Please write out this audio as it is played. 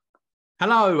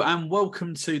Hello and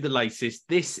welcome to the latest.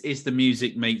 This is the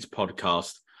Music Meets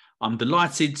podcast. I'm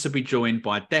delighted to be joined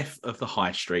by Death of the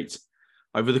High Street.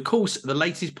 Over the course of the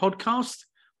latest podcast,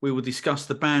 we will discuss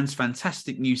the band's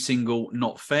fantastic new single,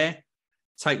 Not Fair,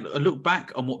 take a look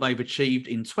back on what they've achieved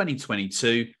in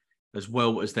 2022, as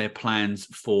well as their plans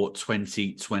for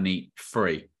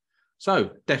 2023. So,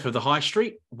 Death of the High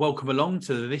Street, welcome along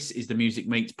to This is the Music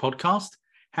Meets podcast.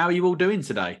 How are you all doing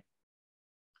today?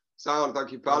 Sound,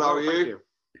 thank you, pal. How are you?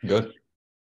 Good.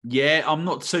 Yeah, I'm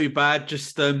not too bad.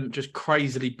 Just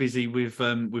crazily busy with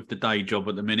the day job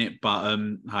at the minute. But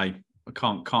hey,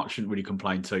 I shouldn't really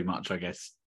complain too much, I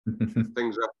guess. Things we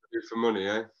have to do for money,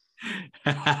 eh?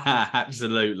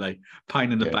 Absolutely,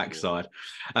 pain in the backside.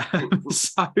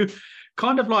 So,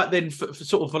 kind of like then,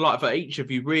 for each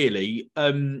of you, really,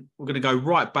 we're going to go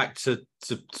right back to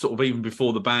sort of even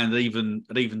before the band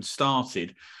even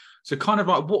started. So kind of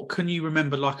like, what can you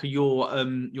remember like your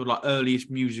like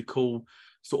earliest musical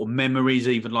sort of memories,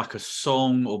 even like a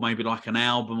song or maybe like an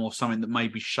album or something that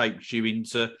maybe shaped you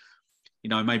into,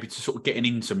 maybe to sort of getting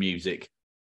into music?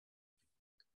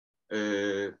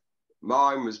 Mine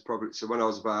was probably, so when I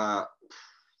was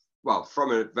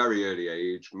from a very early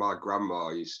age, my grandma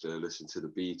used to listen to the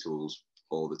Beatles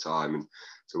all the time. And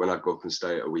so when I'd go up and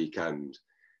stay at a weekend,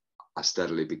 I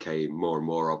steadily became more and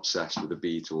more obsessed with the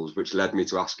Beatles, which led me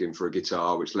to asking for a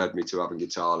guitar, which led me to having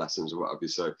guitar lessons or whatever.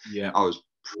 So yeah, I was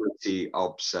pretty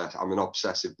obsessed. I'm an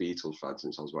obsessive Beatles fan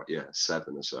since I was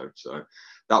 7 or so. So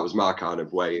that was my kind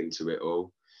of way into it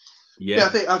all. Yeah,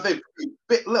 I think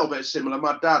a little bit similar.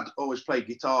 My dad always played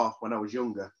guitar when I was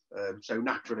younger. So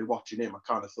naturally watching him, I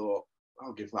kind of thought,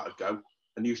 I'll give that a go.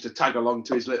 And used to tag along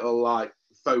to his little like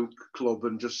folk club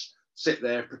and just sit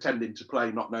there pretending to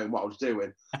play, not knowing what I was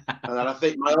doing. And then I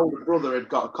think my older brother had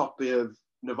got a copy of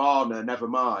Nirvana,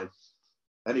 Nevermind.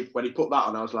 And when he put that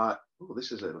on, I was like, oh,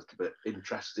 this is a little bit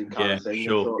interesting kind of thing.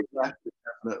 Sure. Thought,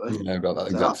 definitely. Yeah, I've got that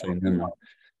exact same memory.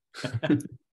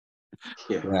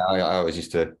 I always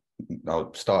used to, I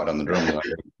started on the drums,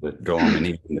 the drum on my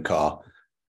knee in the car,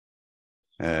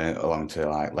 along to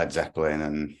like Led Zeppelin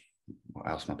and what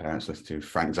else my parents listened to,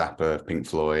 Frank Zappa, Pink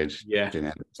Floyd,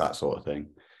 that sort of thing.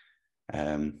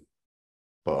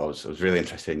 But I was really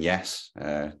interested in Yes.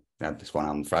 They had this one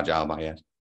album, Fragile by Yes.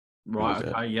 Right,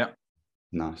 okay, yeah.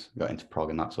 Nice. Got into prog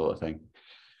and that sort of thing.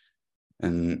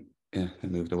 And yeah, I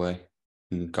moved away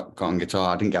and got on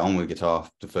guitar. I didn't get on with guitar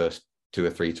the first 2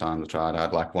 or 3 times I tried. I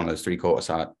had like one of those 3/4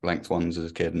 side length ones as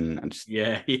a kid and I just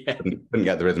couldn't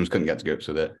get the rhythms, couldn't get to grips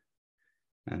with it.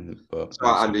 But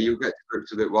Andy, you'll get to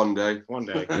grips with it one day. One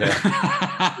day.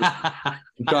 Yeah.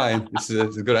 I'm trying. This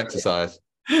is a good exercise.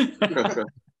 What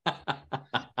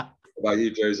about you,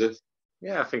 Joseph?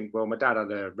 Yeah, I think, my dad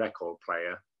had a record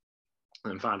player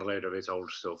and found a load of his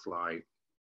old stuff like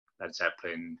Led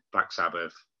Zeppelin, Black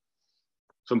Sabbath,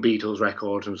 some Beatles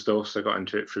records and stuff, so I got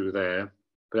into it through there.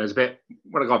 But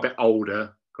when I got a bit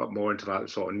older, got more into like the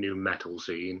sort of new metal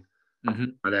scene,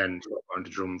 and then got into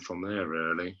drums from there,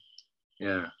 really.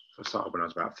 Yeah, so I started when I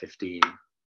was about 15,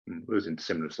 and we was into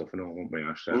similar stuff and all, weren't we,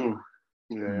 Ash?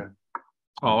 Yeah.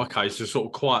 Oh, okay. So sort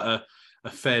of quite a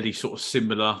fairly sort of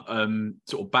similar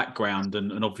sort of background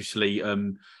and obviously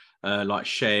like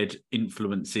shared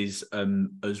influences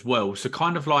as well. So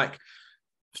kind of like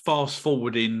fast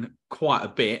forwarding quite a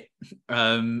bit,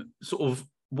 sort of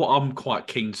what I'm quite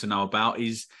keen to know about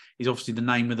is obviously the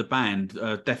name of the band,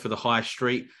 Death of the High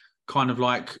Street. Kind of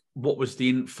like what was the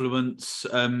influence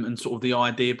and sort of the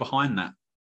idea behind that?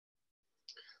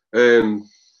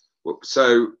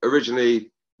 So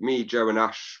originally, me, Joe, and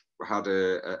Ash had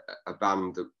a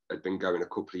band that had been going a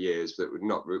couple of years, but would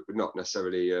not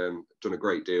necessarily done a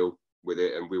great deal with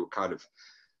it, and we were kind of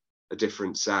a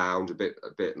different sound, a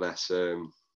bit less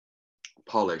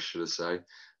polished, should I say?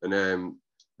 And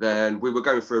then we were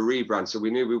going for a rebrand, so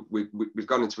we knew we'd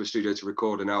gone into a studio to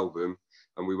record an album,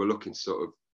 and we were looking to sort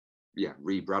of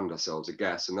rebrand ourselves, I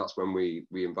guess, and that's when we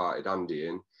invited Andy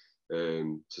in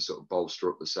to sort of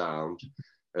bolster up the sound.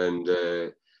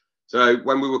 And so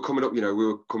when we were coming up, we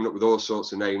were coming up with all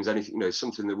sorts of names, anything,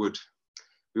 something that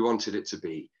we wanted it to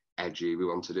be edgy, we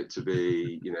wanted it to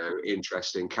be,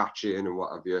 interesting, catchy, and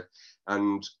what have you.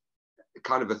 And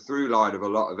kind of a through line of a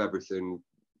lot of everything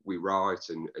we write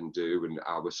and do, and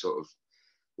our sort of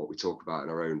what we talk about in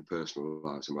our own personal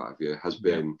lives and what have you, has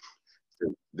been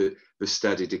the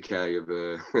steady decay of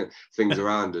things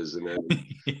around us. And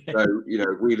so,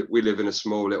 we live in a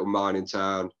small little mining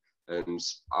town. And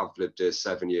I've lived here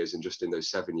 7 years, and just in those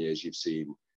 7 years, you've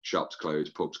seen shops close,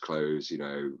 pubs close,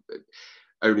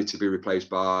 only to be replaced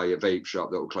by a vape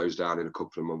shop that will close down in a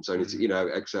couple of months, only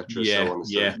to, etc. So on and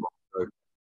so forth. So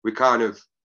we kind of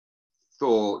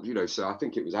thought, you know, so I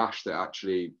think it was Ash that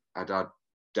actually had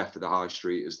Death of the High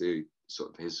Street as the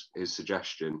sort of his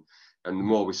suggestion. And the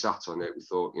more we sat on it, we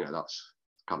thought, you know, that's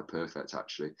kind of perfect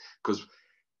actually, because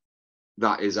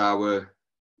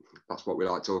that's what we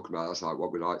like talking about. That's like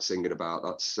what we like singing about.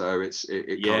 That's so it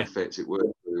kind of fits. It works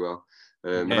really well.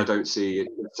 And I don't see it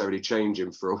necessarily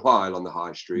changing for a while on the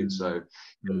high street. So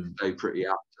stay pretty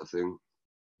apt, I think.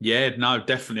 Yeah, no,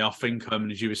 definitely. I think,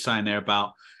 as you were saying there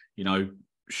about, you know,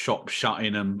 shops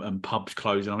shutting and pubs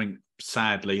closing, I think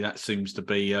sadly that seems to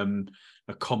be a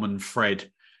common thread,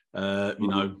 you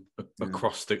know,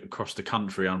 across the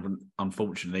country,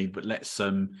 unfortunately. But let's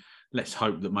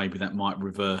hope that maybe that might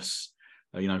reverse.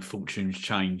 You know, fortunes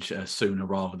change sooner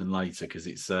rather than later, because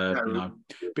it's you know,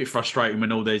 a bit frustrating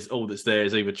when all that's there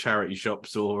is either charity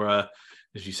shops or,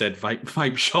 as you said,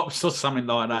 vape shops or something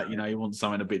like that. You know, you want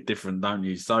something a bit different, don't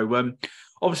you? So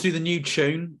obviously the new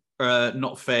tune,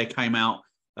 Not Fair, came out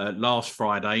last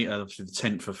Friday, obviously the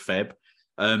 10th of Feb.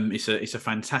 It's a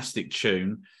fantastic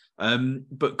tune,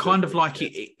 but kind of like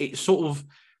it sort of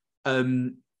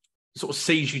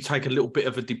sees you take a little bit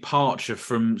of a departure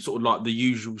from sort of like the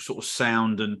usual sort of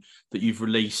sound and that you've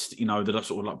released, you know, that are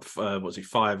sort of like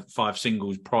five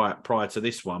singles prior to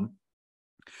this one.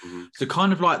 Mm-hmm. So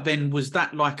kind of like, then was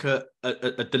that like a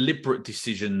deliberate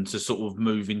decision to sort of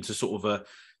move into sort of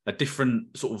a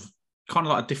different sort of kind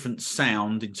of like a different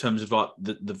sound in terms of like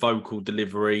the vocal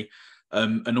delivery,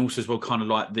 and also as well kind of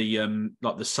like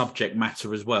the subject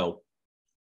matter as well?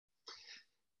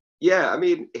 Yeah, I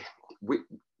mean,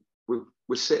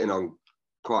 we're sitting on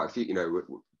quite a few, you know,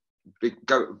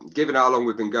 given how long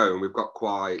we've been going, we've got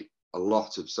quite a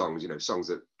lot of songs, you know, songs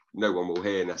that no one will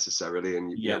hear necessarily,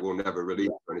 and you know, we'll never release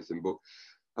or anything. But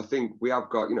I think we have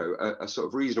got, you know, a sort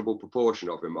of reasonable proportion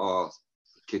of them are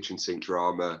kitchen sink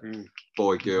drama,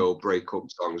 boy girl breakup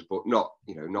songs, but not,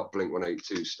 you know, not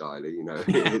Blink-182 style, you know.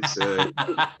 It's a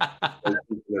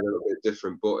little bit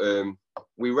different. But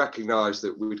we recognised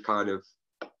that we'd kind of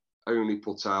only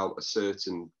put out a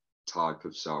certain type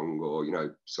of song, or, you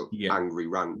know, sort of angry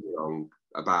rant song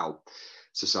about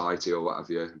society or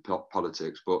whatever,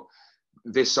 politics. But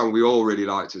this song we all really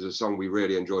liked. It was a song we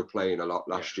really enjoyed playing a lot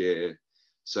last year.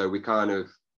 So we thought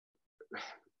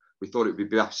it'd be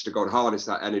best to go and harness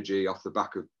that energy off the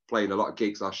back of playing a lot of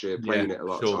gigs last year, playing it a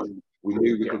lot of times. We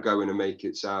knew we could go in and make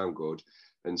it sound good.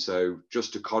 And so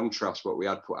just to contrast what we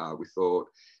had put out, we thought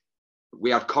we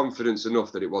had confidence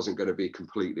enough that it wasn't going to be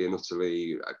completely and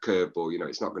utterly a curveball. You know,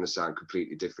 it's not going to sound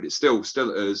completely different. It's still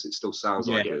us. It still sounds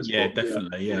like us. Yeah, but,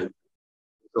 definitely. Yeah.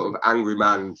 Sort of angry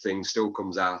man thing still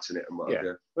comes out in it and whatever.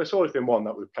 Yeah. Well, it's always been one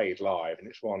that we've played live, and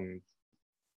it's one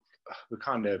we've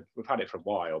had it for a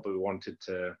while, but we wanted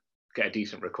to get a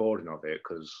decent recording of it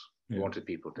because we wanted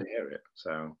people to hear it.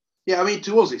 So yeah, I mean,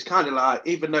 to us, it's kind of like,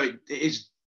 even though it is,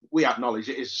 we acknowledge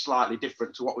it is slightly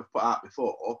different to what we've put out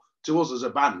before. To us as a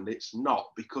band, it's not,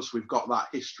 because we've got that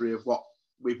history of what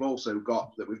we've also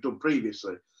got that we've done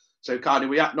previously. So kind of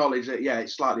we acknowledge that, yeah,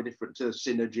 it's slightly different to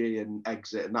Synergy and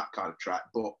Exit and that kind of track.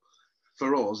 But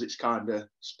for us, it's kind of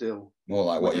still more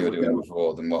like what you were doing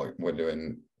before than what we're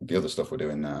doing, the other stuff we're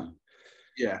doing now.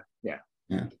 Yeah.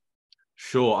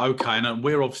 Sure. Okay. And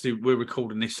we're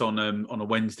recording this on a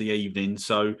Wednesday evening.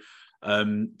 So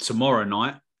tomorrow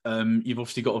night, you've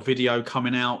obviously got a video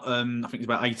coming out. I think it's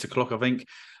about 8 o'clock, I think,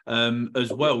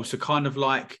 as well. So kind of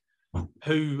like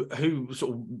who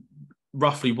sort of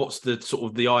roughly what's the sort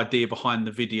of the idea behind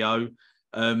the video,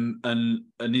 and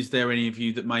is there any of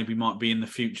you that maybe might be in the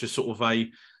future sort of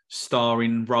a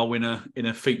starring role in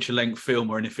a feature length film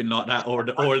or anything like that, or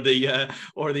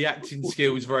the acting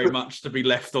skills very much to be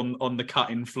left on the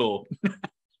cutting floor?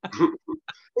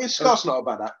 Scott's not a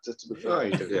bad actor, to be fair.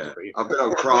 Yeah, I've been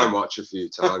on Crime Watch a few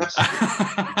times.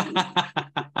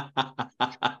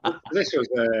 This was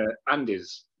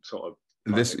Andy's sort of.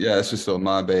 This is sort of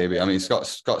my baby. I mean,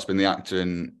 Scott's been the actor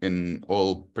in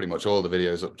pretty much all the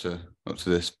videos up to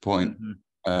this point.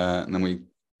 And then we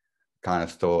kind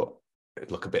of thought it'd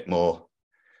look a bit more,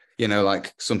 you know,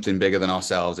 like something bigger than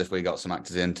ourselves if we got some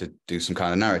actors in to do some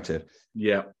kind of narrative.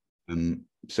 Yeah.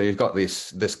 So you've got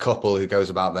this couple who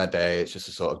goes about their day. It's just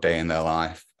a sort of day in their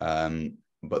life.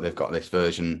 But they've got this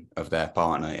version of their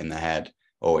partner in their head,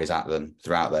 always at them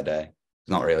throughout their day.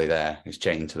 It's not really there. It's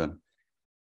chained to them.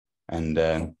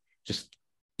 And just,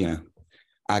 you know,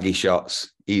 Aggie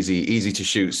shots, easy to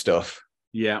shoot stuff.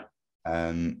 Yeah.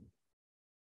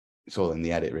 It's all in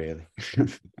the edit, really.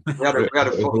 We had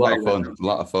a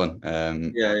lot of fun.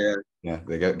 Yeah.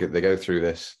 They go through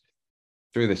this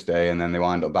day, and then they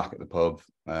wind up back at the pub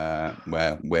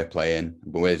where we're playing,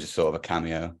 but we're just sort of a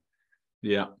cameo.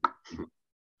 Yeah.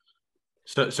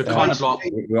 So kind of like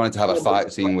we wanted to have a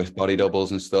fight scene with body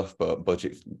doubles and stuff, but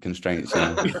budget constraints.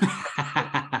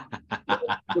 The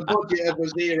budget of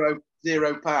 £0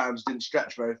 didn't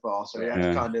stretch very far, so we had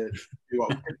to kind of do what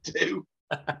we could do.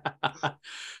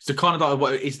 So kind of like,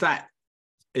 what is that?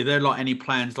 Are there like any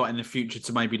plans like in the future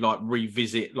to maybe like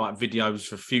revisit like videos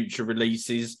for future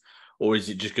releases, or is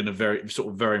it just going to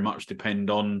very much depend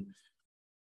on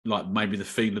like maybe the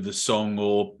feel of the song,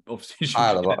 or obviously I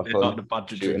had a lot of fun like the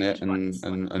budget shooting it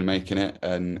and making it.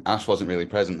 And Ash wasn't really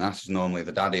present. Ash is normally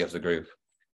the daddy of the group.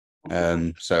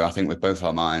 So I think with both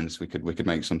our minds, we could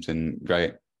make something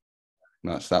great.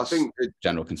 That's I think the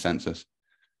general consensus.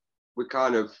 We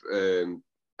kind of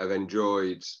have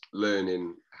enjoyed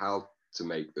learning how to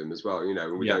make them as well, you know,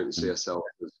 and we don't see ourselves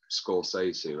as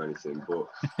Scorsese or anything, but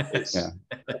it's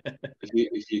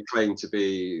if you claim to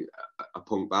be a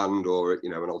punk band or, you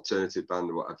know, an alternative band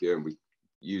or what have you, and we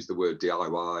use the word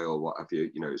DIY or what have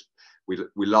you, you know,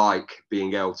 we like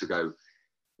being able to go,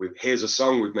 here's a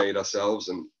song we've made ourselves,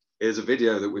 and here's a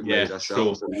video that we've made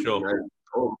ourselves, and you know,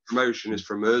 all promotion is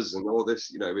from us, and all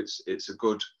this, you know, it's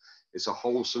a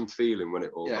wholesome feeling when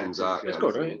it all comes out. It's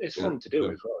good. It's fun to do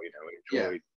as well, you know.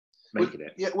 Enjoy making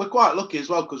it. Yeah, we're quite lucky as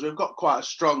well because we've got quite a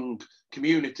strong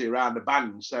community around the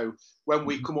band. So when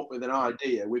we come up with an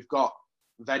idea, we've got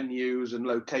venues and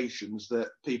locations that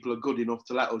people are good enough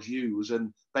to let us use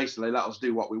and basically let us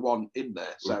do what we want in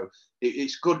there. So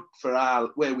it's good for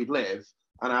where we live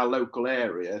and our local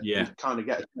area to kind of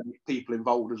get as many people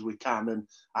involved as we can and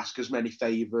ask as many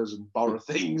favours and borrow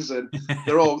things, and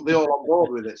they're all on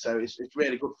board with it. So it's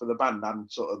really good for the band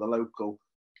and sort of the local,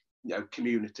 you know,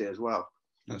 community as well.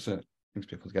 That's it. Brings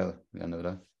people together at the end of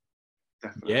the day.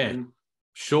 Definitely. Yeah,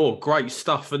 sure, great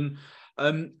stuff. And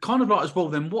kind of like as well,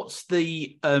 then what's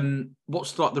like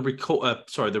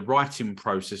the writing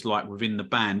process like within the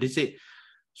band? Is it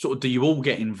sort of, do you all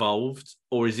get involved,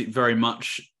 or is it very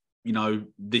much, you know,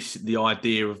 the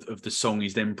idea of the song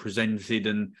is then presented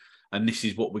and this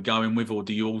is what we're going with, or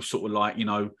do you all sort of like, you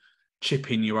know,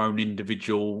 chip in your own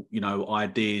individual, you know,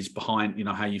 ideas behind, you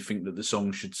know, how you think that the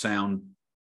song should sound?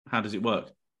 How does it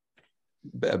work?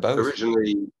 Bit of both.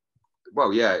 Originally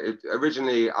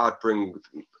I'd bring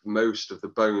most of the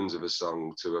bones of a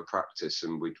song to a practice,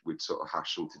 and we'd sort of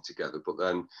hash something together. But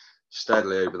then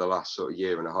steadily over the last sort of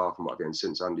year and a half and what have you,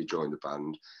 since Andy joined the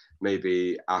band,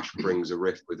 maybe Ash brings a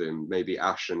riff with him. Maybe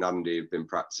Ash and Andy have been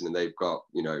practicing and they've got,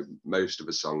 you know, most of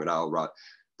a song, and I'll write.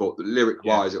 But lyric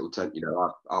wise, it'll tend, you know,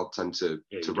 I'll tend to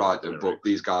write them. But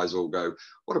these guys all go,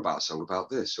 what about a song about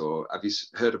this? Or have you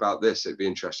heard about this? It'd be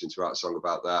interesting to write a song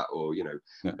about that. Or, you know,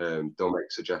 they'll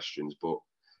make suggestions. But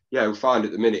yeah, we find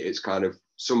at the minute it's kind of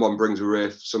someone brings a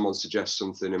riff, someone suggests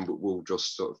something, and we'll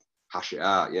just sort of hash it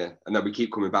out. Yeah. And then we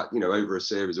keep coming back, you know, over a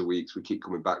series of weeks, we keep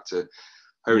coming back to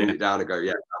honing it down and go,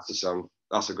 that's a song.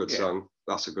 That's a good song.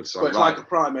 That's a good song. Well, it's like a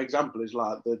prime example is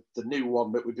like the new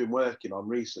one that we've been working on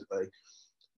recently.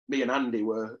 Me and Andy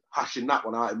were hashing that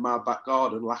one out in my back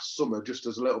garden last summer, just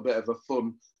as a little bit of a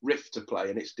fun riff to play,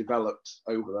 and it's developed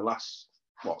over the last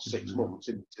 6 months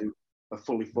into a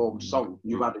fully formed song.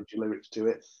 You've added your lyrics to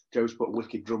it. Joe's put a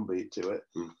wicked drum beat to it.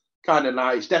 Kind of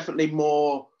now, it's definitely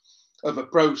more of a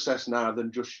process now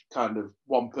than just kind of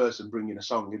one person bringing a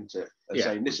song into it and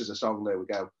saying this is a song. There we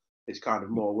go. It's kind of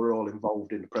more we're all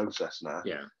involved in the process now.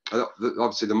 Yeah,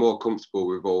 obviously the more comfortable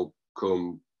we've all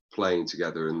come playing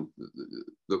together, and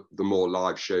the more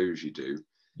live shows you do,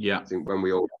 I think when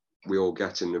we all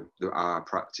get in our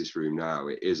practice room now,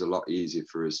 it is a lot easier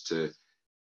for us to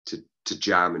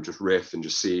jam and just riff and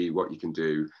just see what you can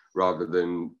do, rather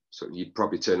than you'd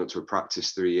probably turn up to a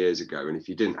practice 3 years ago, and if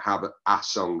you didn't have a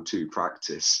song to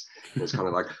practice, it's kind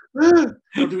of like,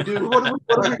 what do we do? What are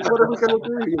we going to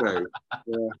do? You know, I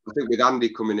think with Andy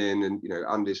coming in, and you know,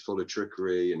 Andy's full of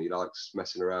trickery and he likes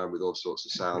messing around with all sorts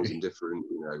of sounds and different,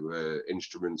 you know,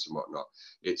 instruments and whatnot.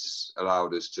 It's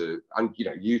allowed us to, and you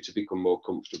know, you to become more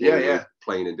comfortable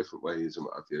playing in different ways and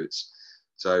what have you.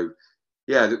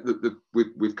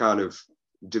 We've kind of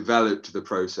developed the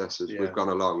process as we've gone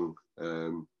along.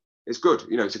 It's good,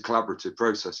 you know, it's a collaborative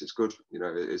process. It's good, you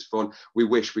know, it's fun. We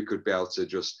wish we could be able to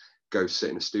just go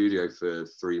sit in a studio for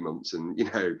 3 months and, you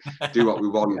know, do what we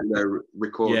want, you know,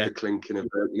 record the clinking of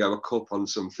a cup on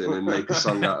something and make a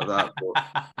song out of that. But,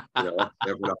 you know,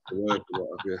 everyone have to work and what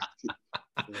have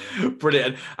you.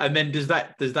 Brilliant. And then does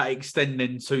that extend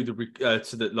then to the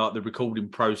recording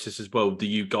process as well? Do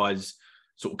you guys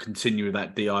sort of continue with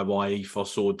that DIY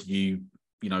ethos, or do you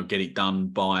know, get it done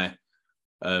by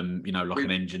you know, like an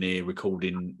engineer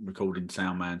recording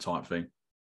sound man type thing?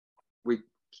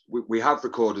 we have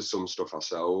recorded some stuff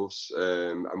ourselves,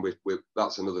 and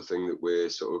that's another thing that we're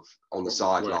sort of on the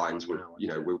sidelines.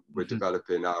 We're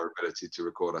developing our ability to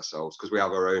record ourselves because we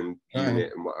have our own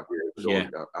unit and what have you,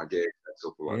 our gear set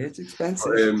up and what. It's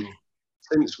expensive.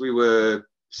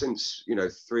 Since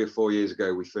 3 or 4 years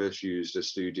ago, we first used a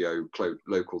studio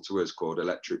local to us called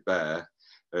Electric Bear,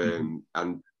 and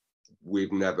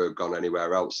we've never gone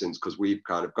anywhere else since, because we've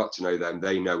kind of got to know them.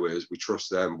 They know us. We trust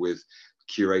them with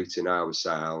curating our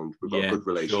sound. We've got a good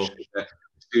relationship. The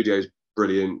studio's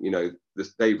brilliant.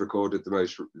 They've recorded the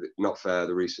most Not Fair,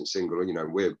 the recent single.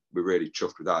 We're really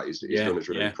chuffed with that. He's done us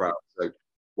really proud. So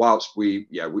whilst we're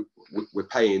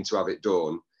paying to have it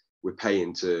done, we're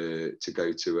paying to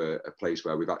go to a place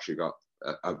where we've actually got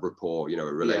a rapport, a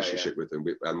relationship with them,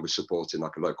 and we're supporting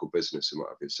like a local business and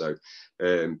whatever. So,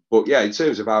 but yeah, in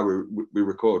terms of how we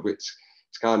record, it's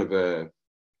kind of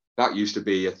that used to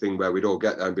be a thing where we'd all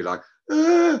get there and be like,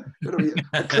 what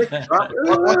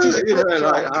is it?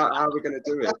 How are we going to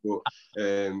do it? But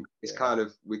it's kind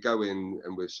of, we go in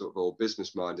and we're sort of all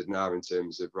business minded now in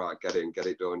terms of get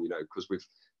it done, because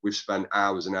we've spent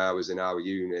hours and hours in our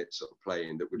unit sort of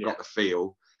playing that we've got the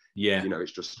feel.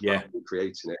 It's just about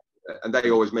creating it. And they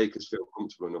always make us feel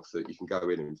comfortable enough that you can go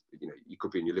in and you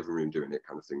could be in your living room doing it,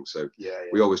 kind of thing. So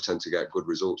we always tend to get good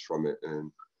results from it.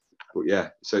 But yeah,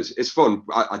 so it's fun.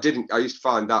 I used to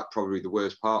find that probably the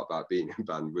worst part about being in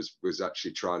band was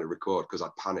actually trying to record, because I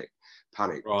panic.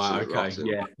 Right. Okay.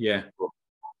 Yeah.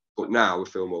 But now we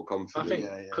feel more confident.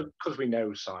 I think because we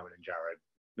know Simon and Jared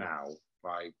now,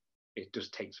 it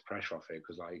just takes the pressure off it,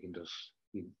 because you can just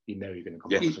you're going to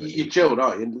come. You're chilled,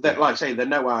 aren't you? Like I say, they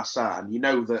know our sound. You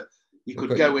know that you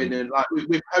could go in and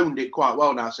we've honed it quite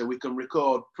well now, so we can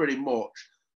record pretty much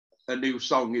a new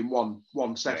song in one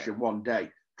session, one day.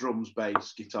 Drums,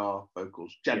 bass, guitar,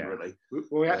 vocals, generally.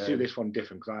 We had to do this one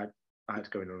different because I had to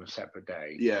go in on a separate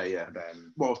day. And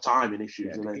then more timing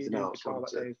issues than anything else.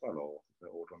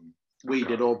 We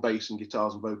did all bass and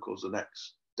guitars and vocals the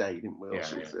next day, didn't we?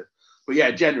 But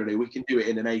yeah, generally we can do it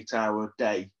in an 8-hour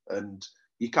day, and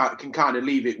you can kind of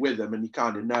leave it with them, and you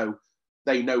kind of know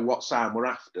they know what sound we're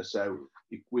after. So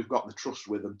we've got the trust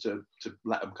with them to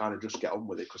let them kind of just get on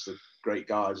with it, because they're great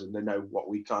guys and they know what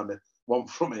we kind of want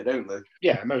from it, don't they?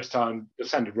 Yeah, most time they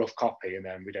send a rough copy and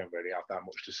then we don't really have that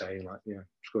much to say.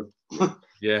 It's good.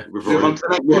 Yeah, we've on to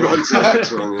the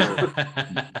next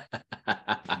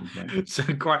one. So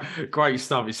great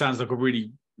stuff. It sounds like a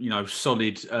really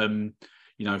solid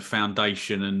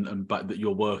foundation and but that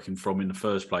you're working from in the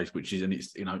first place, which is, and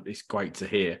it's great to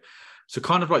hear. So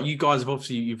kind of like you guys have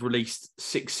you've released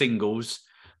 6 singles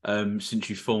since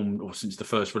you formed, or since the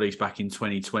first release back in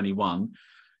 2021.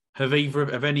 Have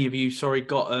any of you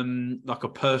got like a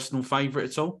personal favourite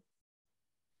at all?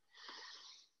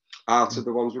 Out of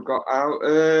the ones we've got out,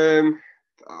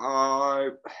 I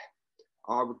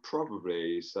would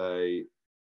probably say,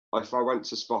 if I went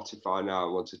to Spotify now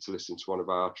and wanted to listen to one of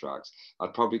our tracks,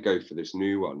 I'd probably go for this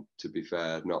new one, To Be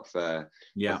Fair, Not Fair.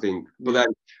 Yeah. I think, but then,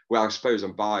 I suppose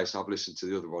I'm biased. I've listened to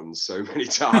the other ones so many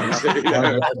times.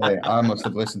 I must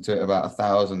have listened to it about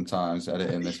 1,000 times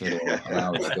editing this video, and I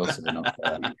was still sitting Not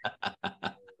Fair.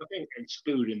 I think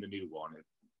excluding the new one, it'd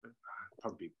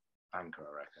probably Anchor,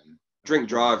 I reckon. Drink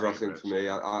Driver, I think, for me.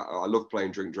 I love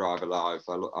playing Drink Driver live.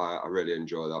 I really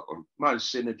enjoy that one. Mine's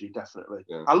Synergy, definitely.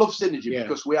 Yeah. I love Synergy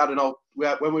because we had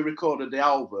when we recorded the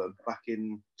album back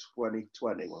in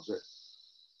 2020, was it?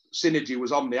 Synergy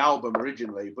was on the album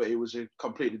originally, but it was a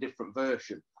completely different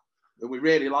version. And we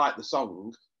really liked the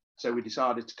song, so we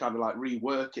decided to kind of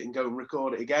rework it and go and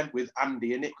record it again with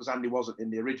Andy in it, because Andy wasn't in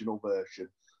the original version.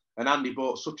 And Andy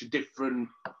brought such a different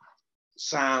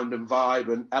sound and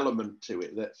vibe and element to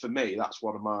it that, for me, that's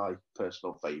one of my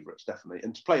personal favourites, definitely.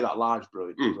 And to play that live's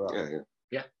brilliant as well.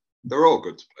 Yeah. They're all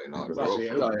good to play live.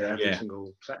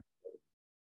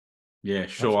 Yeah,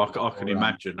 sure. I can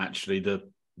imagine actually the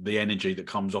energy that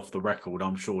comes off the record.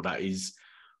 I'm sure that is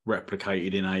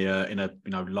replicated in a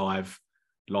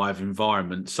live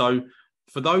environment. So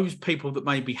for those people that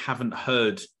maybe haven't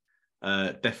heard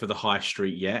Death of the High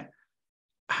Street yet,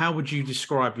 how would you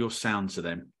describe your sound to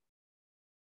them?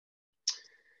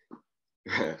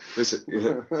 Listen,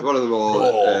 one of them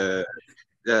all.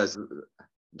 This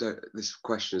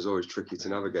question is always tricky to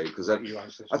navigate, because I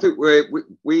think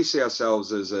we see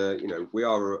ourselves as we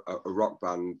are a rock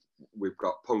band. We've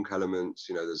got punk elements,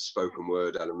 there's spoken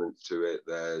word elements to it.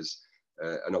 There's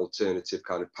an alternative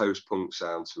kind of post-punk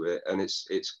sound to it, and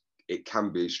it can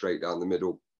be straight down the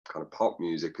middle kind of pop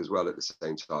music as well at the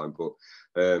same time. But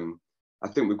I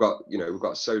think we've got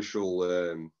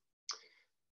social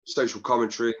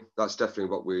commentary. That's definitely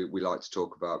what we like to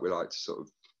talk about. We like to sort of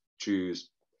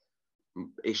choose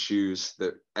issues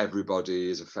that everybody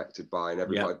is affected by, and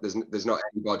everybody there's not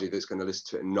anybody that's going to listen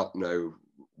to it and not know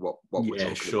what we're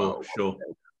talking about. Sure.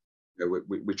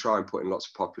 We try and put in lots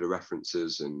of popular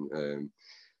references, and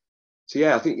so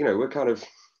yeah, I think we're kind of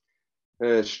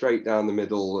straight down the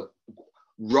middle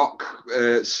rock,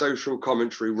 social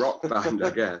commentary rock band, I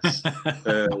guess.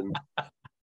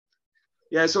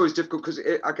 Yeah, it's always difficult because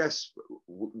I guess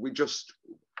we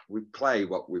play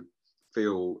what we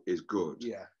feel is good,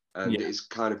 and it's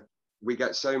kind of, we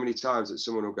get so many times that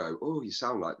someone will go, "Oh, you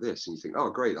sound like this," and you think, "Oh,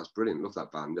 great, that's brilliant, love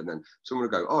that band," and then someone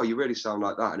will go, "Oh, you really sound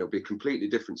like that," and it'll be a completely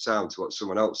different sound to what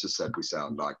someone else has said we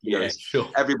sound like. Sure.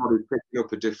 Everybody's picking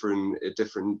up a different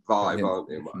vibe, aren't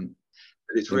they? But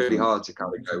it's really hard to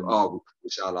kind of go, "Oh, we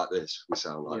sound like this, we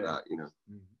sound like that,"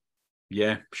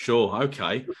 Yeah, sure,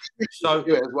 okay. So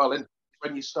do it as well, and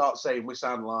when you start saying we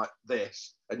sound like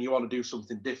this, and you want to do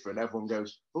something different, everyone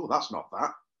goes, "Oh, that's not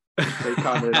that." So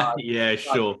kind of yeah,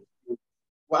 sure.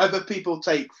 Whatever people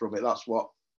take from it, that's what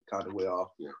kind of we are.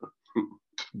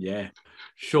 Yeah,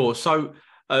 sure. So,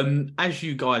 as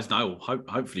you guys know,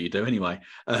 hopefully you do anyway,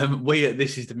 we at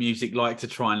This Is The Music like to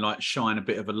try and shine a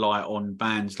bit of a light on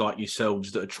bands like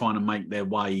yourselves that are trying to make their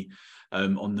way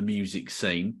on the music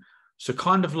scene. So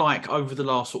kind of over the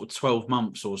last sort of 12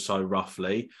 months or so,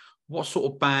 roughly, what sort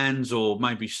of bands or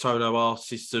maybe solo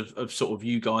artists have sort of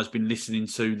you guys been listening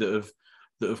to that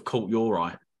have caught your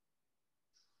eye?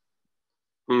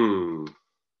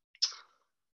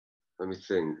 Let me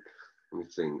think.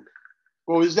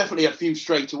 Well, there's definitely a few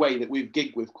straight away that we've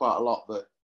gigged with quite a lot that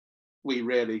we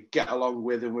really get along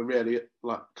with, and we really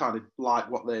kind of like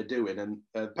what they're doing. And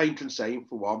Patron Saint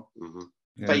for one,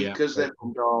 Fakers, they're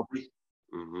from Derby,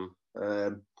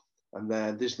 and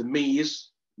then there's the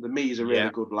Mees. The Mees are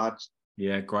really good lads.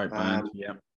 Yeah, great band.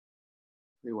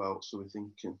 Who else are we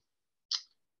thinking?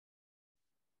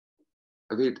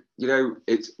 I mean,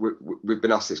 we've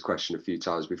been asked this question a few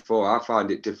times before. I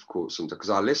find it difficult sometimes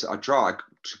because I try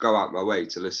to go out my way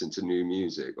to listen to new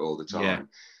music all the time.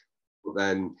 But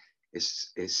then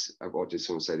it's what did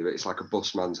someone say? It's like a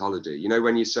busman's holiday.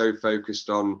 When you're so focused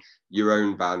on your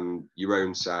own band, your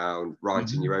own sound,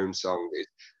 writing your own song,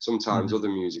 sometimes other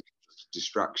music is a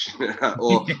distraction,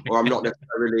 or I'm not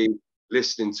necessarily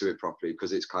listening to it properly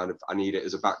because it's kind of, I need it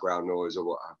as a background noise or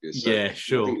what have you. So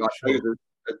sure. I think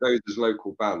those as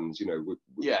local bands,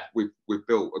 we've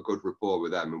built a good rapport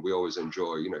with them, and we always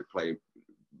enjoy,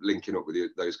 linking up with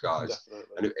those guys.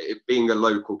 Definitely. And it being a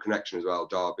local connection as well,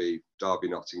 Derby,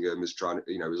 Nottingham is trying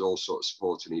to, is all sort of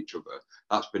supporting each other.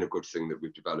 That's been a good thing that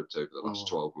we've developed over the last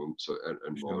 12 months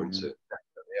and more into.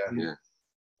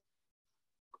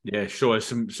 Yeah, sure.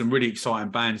 There's some really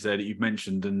exciting bands there that you've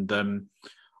mentioned, and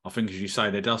I think, as you say,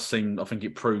 there does seem, I think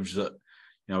it proves that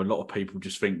a lot of people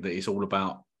just think that it's all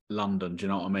about London, do you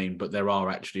know what I mean? But there are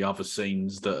actually other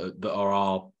scenes that are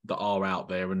out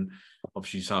there, and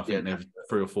obviously, so I think there's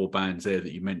 3 or 4 bands there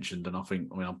that you mentioned, and I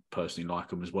personally like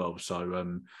them as well.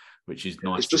 So, which is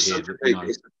nice to hear.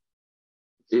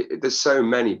 There's so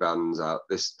many bands out.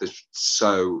 There's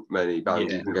so many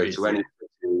bands. You can go to any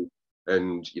city,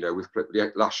 and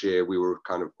last year we were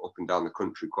kind of up and down the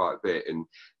country quite a bit, and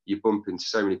you bump into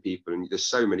so many people, and there's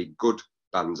so many good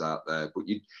bands out there, but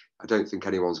I don't think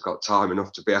anyone's got time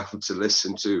enough to be able to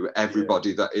listen to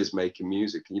everybody that is making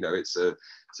music. It's a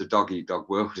dog-eat-dog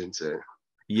world, isn't it?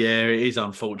 Yeah, it is,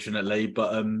 unfortunately,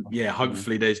 but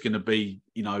hopefully there's going to be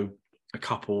a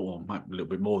couple, or maybe a little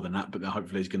bit more than that, but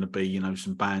hopefully there's going to be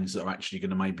some bands that are actually going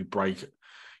to maybe break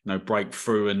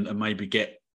through and maybe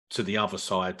get to the other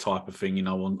side type of thing,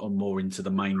 on more into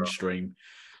the mainstream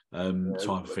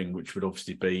type of thing, which would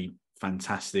obviously be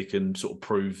fantastic and sort of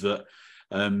prove that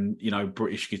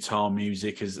British guitar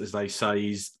music, as they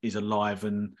say, is alive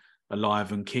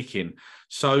and kicking.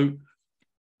 So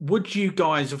would you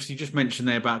guys, obviously just mentioned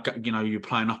there about, you're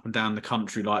playing up and down the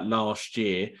country like last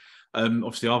year.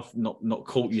 Obviously I've not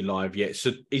caught you live yet.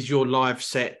 So is your live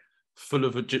set full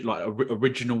of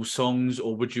original songs,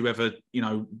 or would you ever,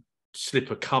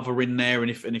 slip a cover in there?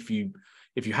 And if you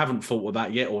haven't thought of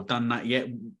that yet or done that yet,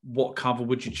 what cover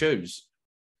would you choose?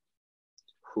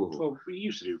 Well, we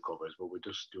used to do covers, but we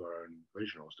just do our own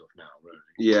original stuff now, really.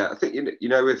 Yeah, I think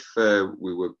if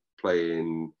we were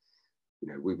playing,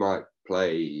 we might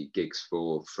play gigs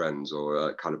for friends or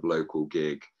a kind of local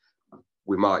gig.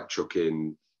 We might chuck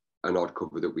in an odd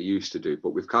cover that we used to do,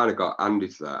 but we've kind of got Andy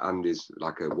for that. Andy's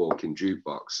like a walking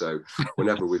jukebox, so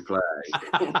whenever we play,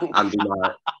 Andy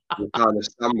might, we're kind of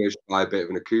sandwiched by a bit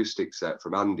of an acoustic set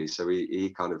from Andy, so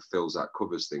he kind of fills that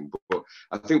covers thing. But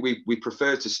I think we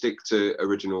prefer to stick to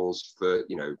originals for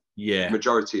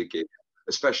majority of gigs,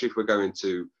 especially if we're going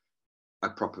to a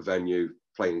proper venue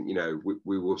playing, you know,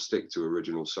 we will stick to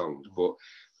original songs. But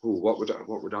what would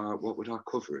I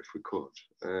cover if we could?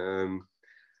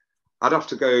 I'd have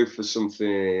to go for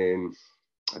something,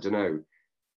 I don't know,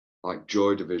 like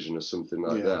Joy Division or something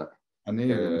like that. I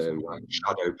knew like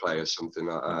Shadow Play or something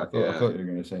like that. I thought you were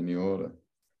going to say New Order.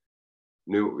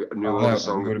 New Order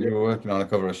song. You were working on a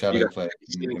cover of Shadow Play.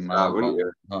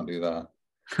 Can't do that.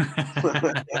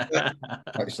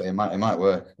 Actually, it might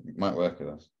work. It might work with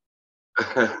us.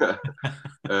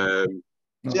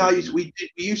 We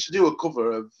used to do a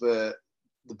cover of the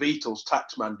Beatles'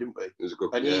 Taxman, didn't we? It was a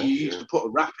good, and you used to put a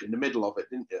rap in the middle of it,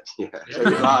 didn't you? Yeah. So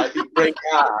like you'd break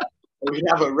out and we'd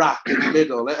have a rap in the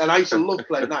middle. And I used to love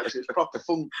playing that because it was proper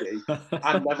funky.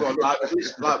 And everyone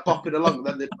was like popping along, and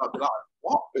then they'd be like,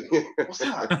 what? What's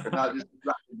that? And I just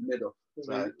rap in the middle.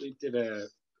 So, we did a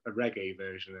reggae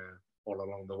version of All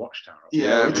Along the Watchtower.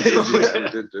 Yeah, we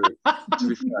did do it. To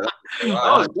be fair,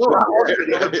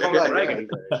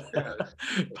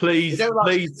 please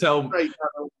tell me.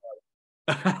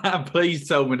 Please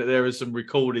tell me that there are some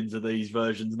recordings of these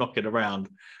versions knocking around.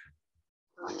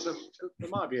 There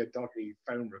might be a dodgy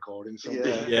phone recording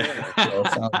somewhere. Yeah.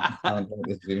 Sound like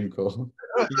this Zoom call.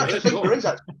 I think there is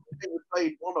actually. I think we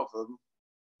played one of them.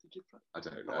 Did you play? I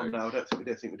don't know. Oh, no, I don't think we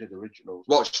did. I think we did originals.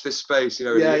 Watch this space, you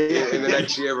know, in the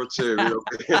next year or two.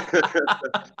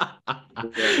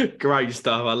 Great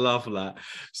stuff. I love that.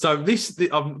 So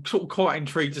I'm sort of quite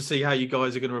intrigued to see how you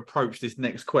guys are going to approach this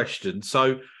next question.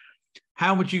 So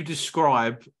how would you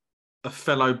describe a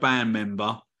fellow band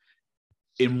member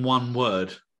in one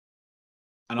word?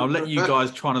 And I'll let you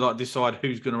guys try to decide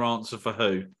who's going to answer for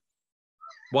who.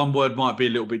 One word might be a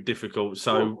little bit difficult,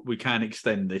 so we can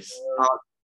extend this.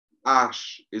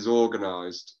 Ash is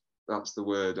organised. That's the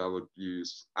word I would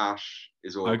use. Ash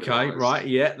is organised. Okay, right,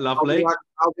 yeah, lovely.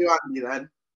 I'll do Andy then.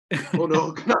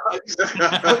 Unorganised.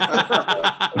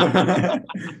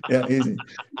 Yeah, easy.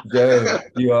 Joe,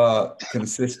 you are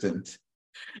consistent.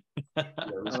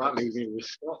 That leaves me with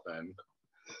Scott then.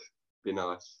 Be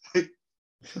nice.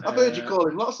 I've heard you call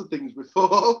him lots of things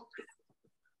before.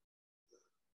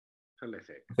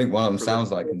 Prolific. I think one of them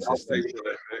sounds like consistent.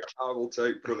 I will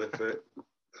take prolific.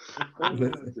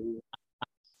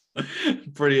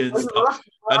 Brilliant stuff.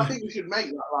 I think we should make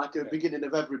that like a beginning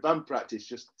of every band practice.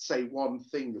 Just say one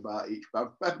thing about each band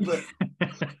member.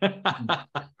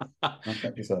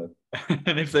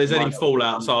 And if there's any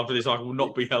fallouts after this, I will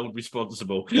not be held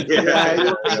responsible. Yeah,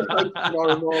 you'll be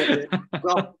tomorrow morning.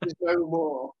 There's no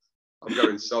more. I'm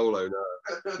going solo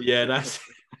now. Yeah, that's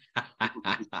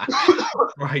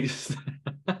right.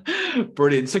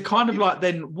 Brilliant. So, kind of like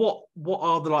then, what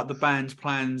are the band's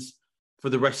plans for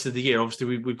the rest of the year?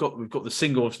 Obviously, we've got the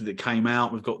single obviously that came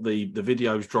out. We've got the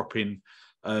videos dropping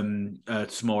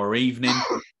tomorrow evening,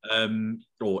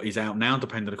 or is out now,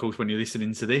 depending, of course, when you're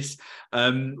listening to this.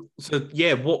 So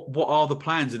yeah, what are the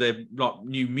plans? Are there like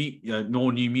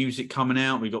more new music coming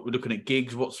out? We're looking at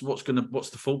gigs. What's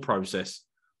the full process?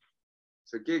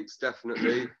 So gigs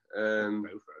definitely.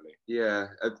 Yeah,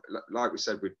 like we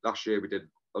said, last year we did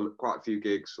quite a few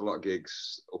gigs, a lot of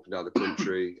gigs up and down the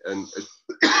country, and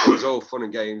it was all fun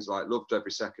and games. Like, loved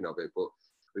every second of it, but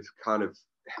we've kind of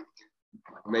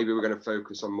maybe we're going to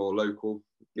focus on more local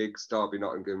gigs, Derby,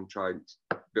 Nottingham, try and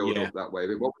build up that way.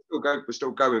 But we're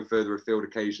still going further afield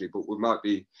occasionally, but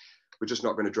we're just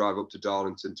not going to drive up to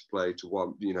Darlington to play to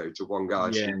one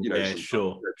guy.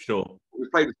 Sure. We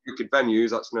played at wicked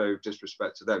venues. That's no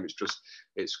disrespect to them.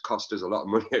 It's cost us a lot of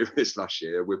money over this last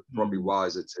year. We're probably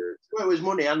wiser to. Well, it was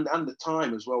money and the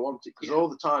time as well, wasn't it? Because all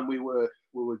the time we were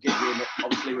gigging.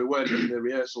 Obviously, we weren't in the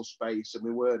rehearsal space, and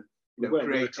we weren't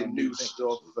creating new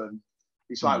stuff. And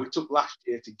it's like we took last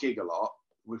year to gig a lot.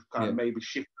 We've kind of maybe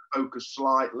shifted focus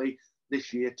slightly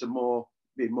this year to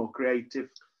being more creative.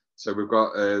 So we've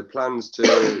got plans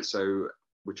to. So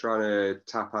we're trying to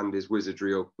tap Andy's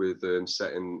wizardry up with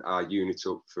setting our unit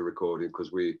up for recording,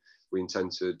 because we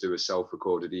intend to do a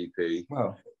self-recorded EP.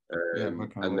 Well, we're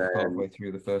kind of halfway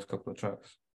through the first couple of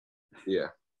tracks. Yeah,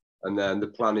 and then the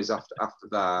plan is after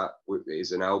that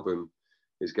is an album.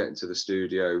 Is getting to the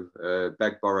studio,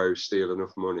 beg, borrow, steal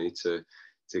enough money to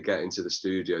get into the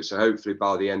studio. So hopefully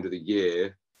by the end of the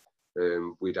year,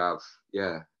 we'd have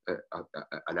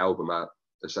an album out,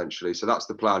 essentially. So that's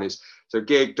the plan. Is so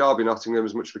gig Derby, Nottingham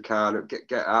as much as we can,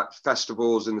 get at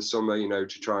festivals in the summer,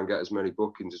 to try and get as many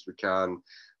bookings as we can,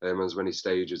 as many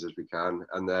stages as we can,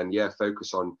 and then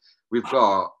focus on. We've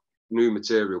got new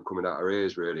material coming out our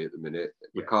ears really at the minute.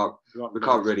 We can't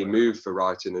really move for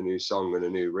writing a new song and a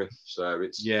new riff. So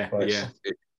it's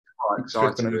quite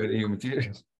exciting. New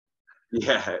material.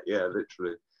 Yeah,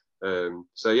 literally.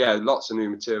 So lots of new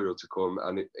material to come,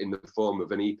 and in the form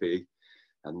of an EP.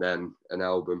 and then an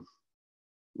album.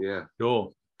 Yeah.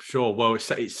 Sure. Well,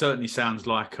 it certainly sounds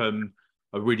like a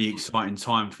really exciting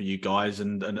time for you guys,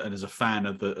 and as a fan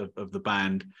of the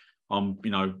band, I'm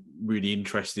really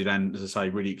interested, and as I say,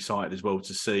 really excited as well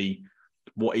to see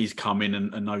what is coming,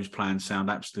 and those plans sound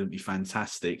absolutely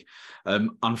fantastic.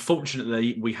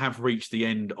 Unfortunately, we have reached the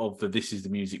end of the This Is the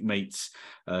Music Meets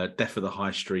Death of the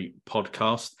High Street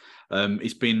podcast.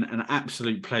 It's been an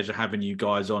absolute pleasure having you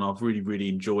guys on. I've really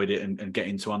enjoyed it, and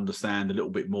getting to understand a little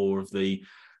bit more of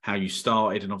how you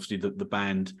started, and obviously the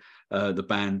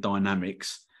band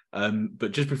dynamics.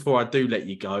 But just before I do let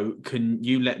you go, can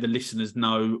you let the listeners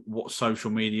know what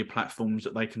social media platforms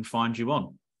that they can find you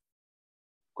on?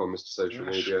 Go on, Mr. Social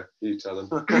Media. You tell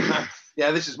them.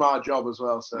 Yeah, this is my job as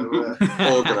well, so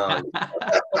organised.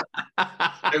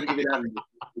 Don't give it handy.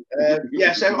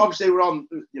 Yeah, so obviously we're on,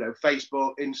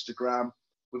 Facebook, Instagram.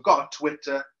 We've got a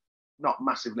Twitter, not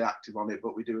massively active on it,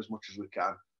 but we do as much as we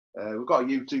can. We've got a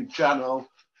YouTube channel.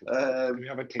 We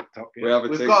have a TikTok. Yeah.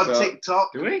 We've got a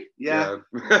TikTok. Do we? Yeah.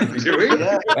 Do we?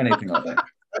 Yeah. Anything like that.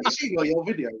 Have you seen all your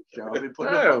videos, Joe? I've been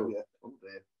putting up on you. Oh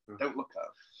dear. Don't look at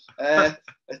it.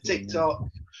 A TikTok.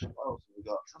 What else have we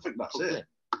got? I think that's it.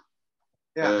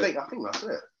 Yeah, I think that's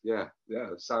it. Yeah.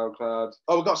 SoundCloud.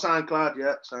 Oh, we've got SoundCloud.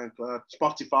 Yeah, SoundCloud.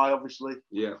 Spotify, obviously.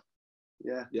 Yeah.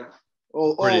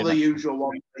 All Brilliant. the usual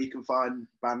ones where you can find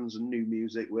bands and new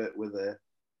music. We're there.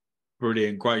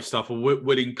 Brilliant, great stuff.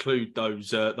 We'll include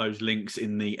those links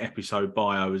in the episode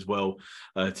bio as well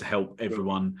to help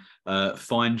everyone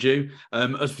find you.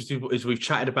 As we've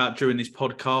chatted about during this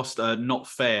podcast, Not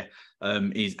Fair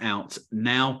is out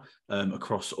now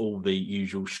across all the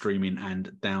usual streaming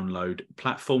and download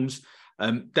platforms.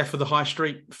 Death of the High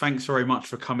Street, thanks very much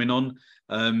for coming on,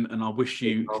 and I wish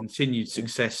you continued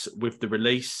success with the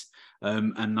release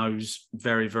and those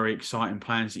very, very exciting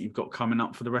plans that you've got coming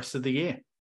up for the rest of the year.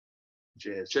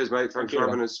 Cheers, mate. Thanks for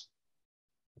having us.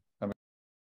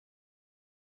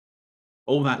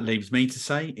 All that leaves me to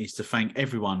say is to thank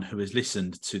everyone who has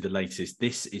listened to the latest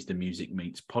This Is the Music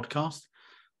Meets podcast.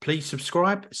 Please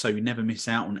subscribe so you never miss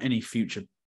out on any future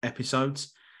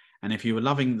episodes. And if you are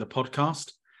loving the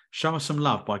podcast, show us some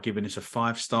love by giving us a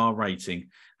 5-star rating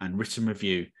and written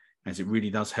review, as it really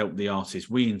does help the artists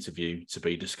we interview to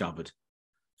be discovered.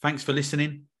 Thanks for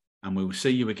listening, and we will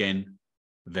see you again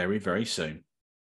very, very soon.